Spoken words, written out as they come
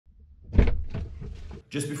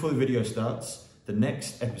Just before the video starts, the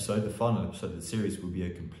next episode, the final episode of the series, will be a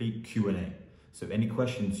complete Q&A. So any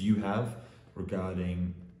questions you have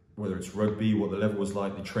regarding whether it's rugby, what the level was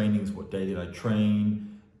like, the trainings, what day did I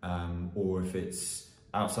train, or if it's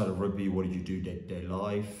outside of rugby, what did you do day-to-day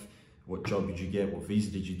life, what job did you get, what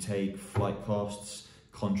visa did you take, flight costs,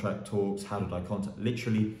 contract talks, how did I contact,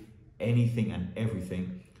 literally anything and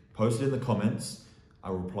everything, post it in the comments.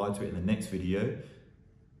 I'll reply to it in the next video.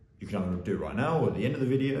 You can either do it right now or at the end of the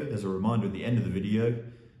video. There's a reminder at the end of the video.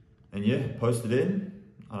 And yeah, post it in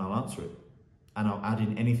and I'll answer it. And I'll add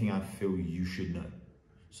in anything I feel you should know.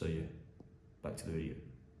 So yeah, back to the video.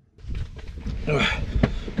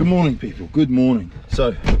 Good morning, people, good morning.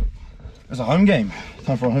 So, there's a home game,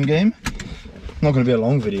 time for a home game. Not gonna be a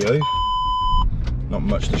long video, not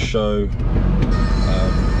much to show.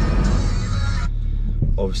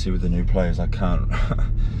 Obviously with the new players,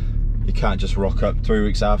 you can't just rock up 3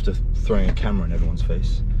 weeks after throwing a camera in everyone's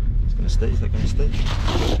face. It's gonna stay, is that gonna stay?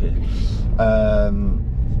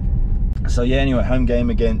 So yeah, anyway, home game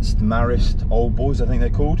against Marist Old Boys, I think they're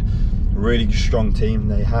called. A really strong team.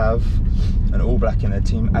 They have an All Black in their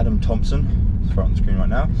team, Adam Thompson, he's front on the screen right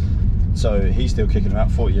now. So he's still kicking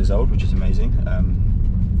about 40 years old, which is amazing.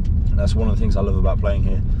 That's one of the things I love about playing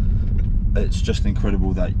here. It's just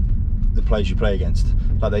incredible that the players you play against.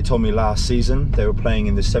 Like they told me last season, they were playing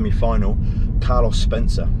in the semi-final. Carlos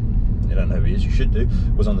Spencer, you don't know who he is, you should do,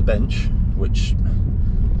 was on the bench, which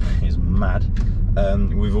is mad.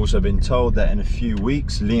 We've also been told that in a few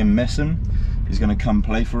weeks, Liam Messon is going to come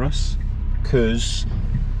play for us because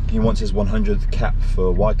he wants his 100th cap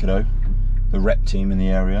for Waikato, the rep team in the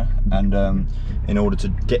area, and in order to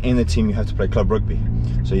get in the team you have to play club rugby.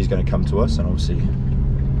 So he's going to come to us and obviously,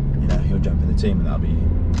 you know, he'll jump in the team and that'll be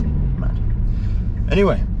mad.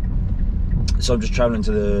 Anyway, so I'm just travelling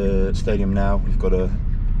to the stadium now. We've got a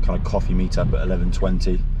kind of coffee meetup at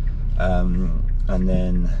 11:20, and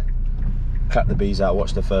then clap the bees out,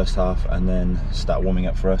 watch the first half, and then start warming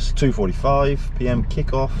up for us. 2:45 PM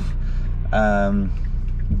kickoff.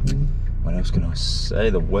 What else can I say?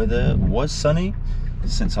 The weather was sunny.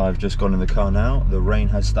 Since I've just gone in the car now, the rain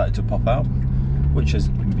has started to pop out, which is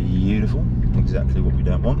beautiful. Exactly what we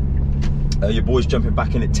don't want. Your boys jumping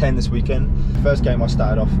back in at 10 this weekend. First game I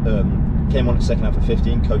started off, came on at second half at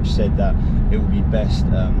 15. Coach said that it would be best,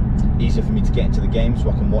 easier for me to get into the game so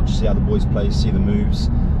I can watch, see how the boys play, see the moves,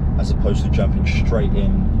 as opposed to jumping straight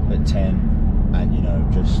in at 10 and, you know,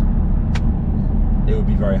 just, it would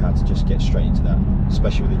be very hard to just get straight into that,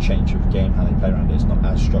 especially with the change of game, how they play around it. It's not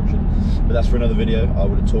as structured. But that's for another video. I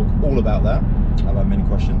would have talked all about that. I've had many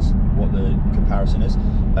questions, what the comparison is.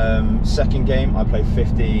 Second game, I played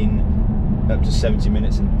 15 up to 70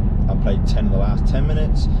 minutes and I played 10 of the last 10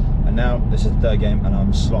 minutes. And now this is the third game and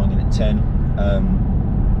I'm slotting in at 10.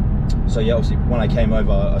 So yeah, obviously when I came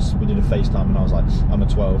over, we did a FaceTime and I was like, I'm a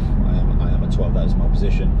 12, I am a 12, that is my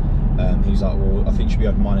position. He was like, well, I think you should be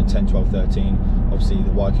over mine at 10, 12, 13. Obviously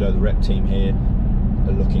the Waikato, the rep team here,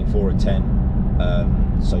 are looking for a 10.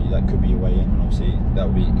 So that could be a way in, and obviously that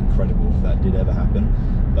would be incredible if that did ever happen.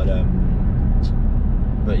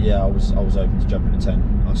 But yeah, I was open to jumping to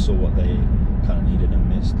 10. I saw what they kind of needed and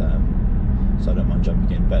missed, so I don't mind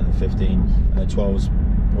jumping in. Better than 15. And then 12's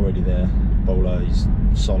already there. Bowler, he's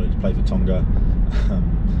solid, played for Tonga.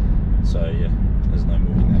 So yeah, there's no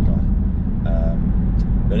moving that guy.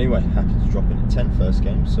 But anyway, happy to drop in at 10 first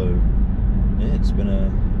game. So yeah, it's been a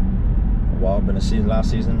while. Been a season,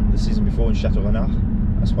 last season, the season before in Chateau Renard.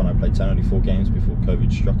 That's when I played 10, only 4 games before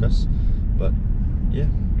COVID struck us. But yeah,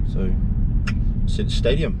 so see the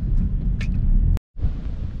stadium.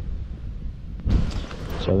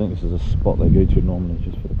 So I think this is a spot they go to normally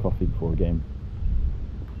just for the coffee before a game.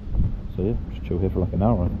 So yeah, just chill here for like an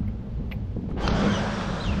hour, I think.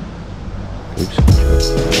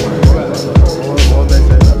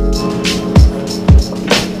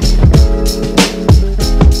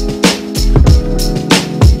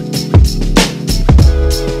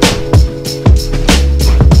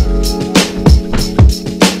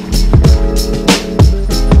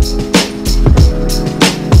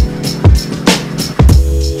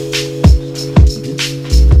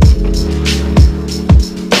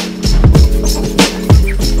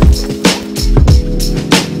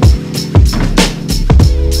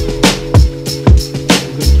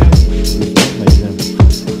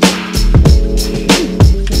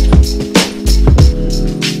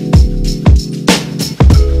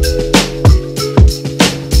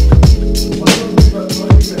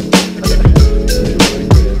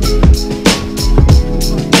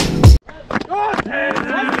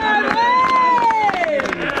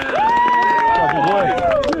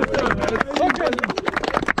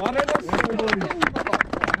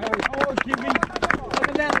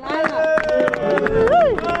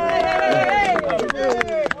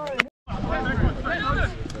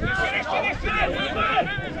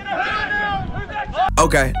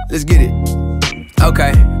 Let's get it.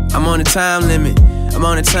 Okay, I'm on a time limit. I'm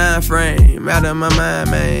on a time frame. Out of my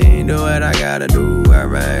mind, man. Do what I gotta do.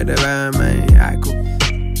 Alright, man. Alright,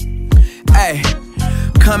 cool. Hey.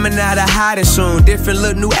 Coming out of hiding soon, different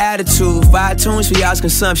look, new attitude. 5 tunes for y'all's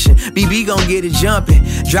consumption. BB gon' get it jumping.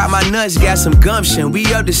 Drop my nuts, got some gumption. We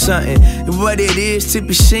up to something. And what it is to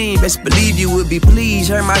be seen, best believe you would be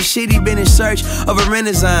pleased. Heard my shit, he been in search of a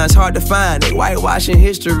renaissance. Hard to find, they whitewashing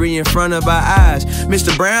history in front of our eyes.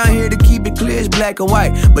 Mr. Brown here to keep it clear, it's black and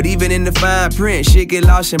white. But even in the fine print, shit get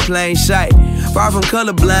lost in plain sight. Far from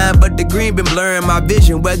colorblind, but the green been blurring my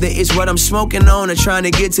vision. Whether it's what I'm smoking on or trying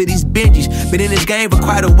to get to these benches. Been in this game for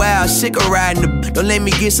quite a while, sick of riding the. Don't let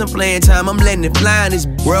me get some playing time, I'm letting it fly in this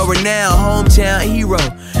world-renowned hometown hero.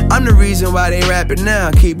 I'm the reason why they rapping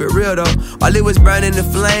now, keep it real though. While it was burning the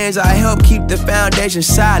flames, I helped keep the foundation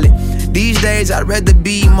solid. These days I'd rather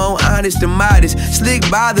be more honest than modest. Slick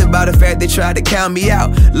bothered by the fact they tried to count me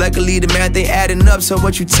out. Luckily the math ain't adding up, so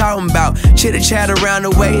what you talking about? Chitter chat around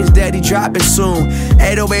the way, his daddy dropping soon.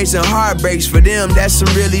 808s and heartbreaks for them, that's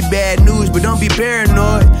some really bad news. But don't be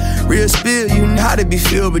paranoid, real spill, you know how to be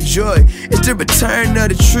filled with joy. It's the return of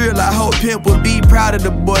the trill, I hope Pimp will be proud of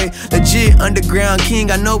the boy. Legit underground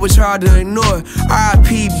king, I know it's hard to ignore.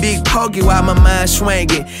 R.I.P. Big Pokey while my mind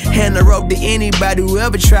swinging. Hand the rope to anybody who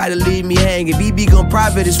ever tried to leave me hanging. BB gon'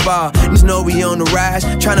 profit this fall, just know we on the rise.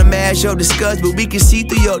 Tryna mash your disgust, but we can see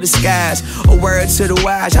through your disguise. A word to the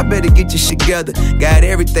wise, I better get your shit together. Got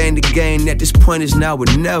everything to gain, at this point is now or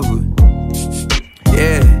never.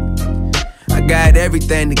 Yeah, I got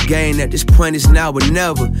everything to gain, at this point is now or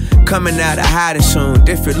never. Coming out of hiding soon,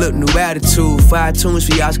 different look, new attitude. 5 tunes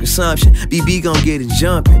for y'all's consumption, BB gon' get it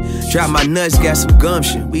jumping. Drop my nuts, got some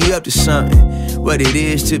gumption, we up to something. What it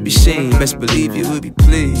is to be seen, best believe you would be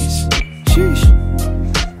pleased. Sheesh.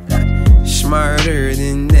 Smarter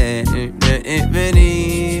than that,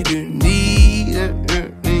 infinity.